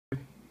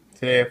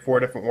Today I have 4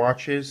 different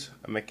watches: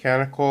 a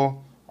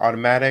mechanical,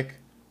 automatic,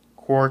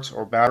 quartz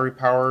or battery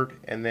powered,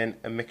 and then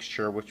a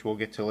mixture, which we'll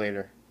get to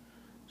later.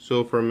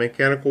 So for a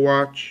mechanical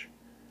watch,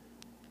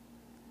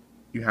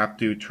 you have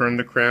to turn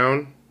the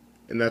crown,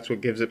 and that's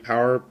what gives it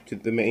power to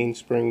the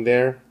mainspring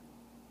there.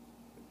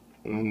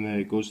 And then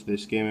it goes to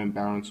this game and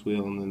balance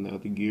wheel and then the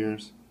other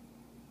gears.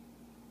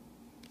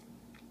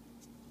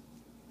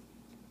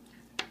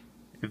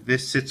 If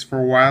this sits for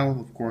a while,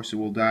 of course it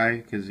will die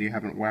because you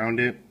haven't wound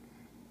it.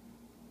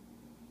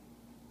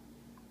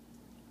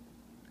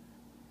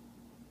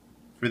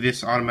 For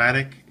this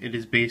automatic, it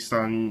is based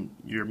on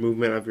your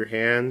movement of your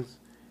hands.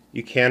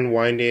 You can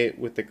wind it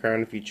with the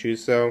crown if you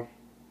choose so.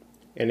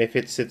 And if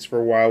it sits for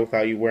a while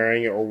without you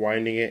wearing it or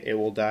winding it, it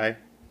will die.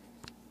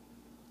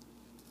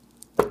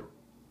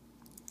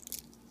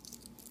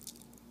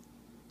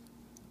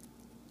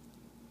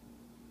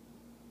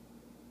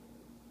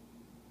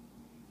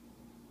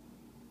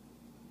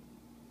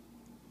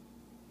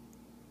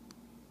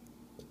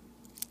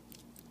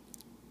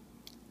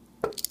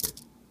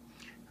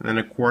 And then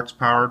a quartz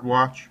powered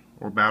watch,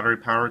 or battery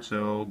powered, so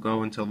it'll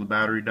go until the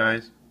battery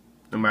dies,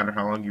 no matter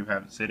how long you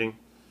have it sitting.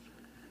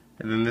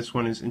 And then this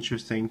one is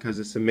interesting because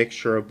it's a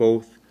mixture of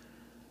both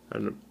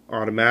an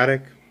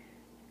automatic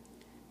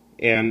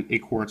and a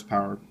quartz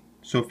powered.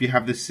 So if you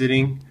have this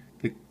sitting,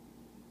 the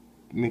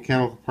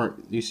mechanical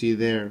part you see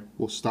there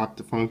will stop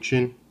to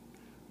function,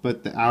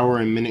 but the hour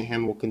and minute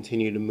hand will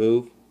continue to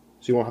move,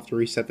 so you won't have to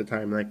reset the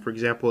time. Like for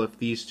example, if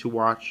these two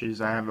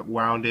watches, I haven't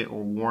wound it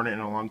or worn it in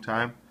a long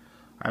time,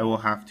 I will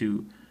have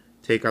to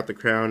take out the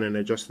crown and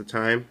adjust the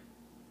time.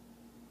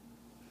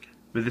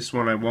 But this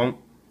one I won't.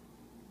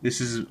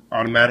 This is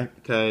automatic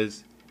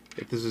because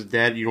if this is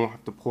dead, you don't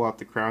have to pull out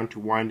the crown to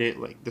wind it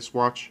like this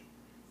watch.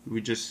 You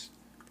would just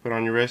put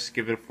on your wrist,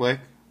 give it a flick,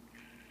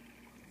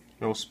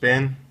 it will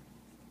spin.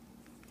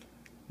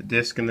 The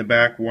disc in the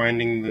back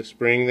winding the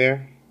spring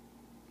there.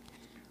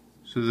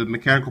 So the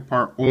mechanical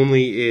part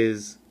only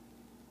is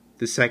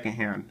the second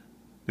hand.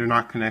 They're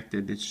not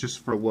connected. It's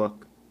just for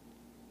look.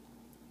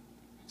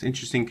 It's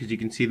interesting because you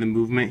can see the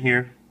movement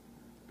here,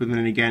 but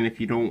then again,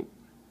 if you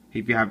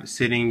have it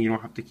sitting, you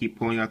don't have to keep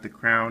pulling out the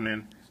crown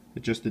and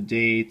adjust the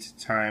date,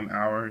 time,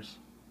 hours.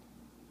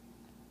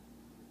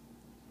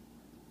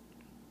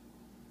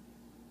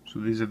 So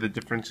these are the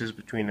differences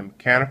between a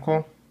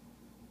mechanical,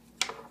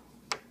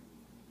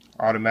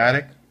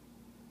 automatic,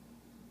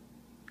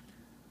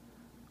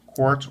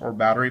 quartz or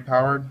battery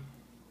powered,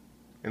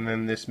 and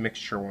then this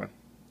mixture one.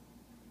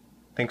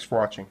 Thanks for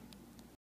watching.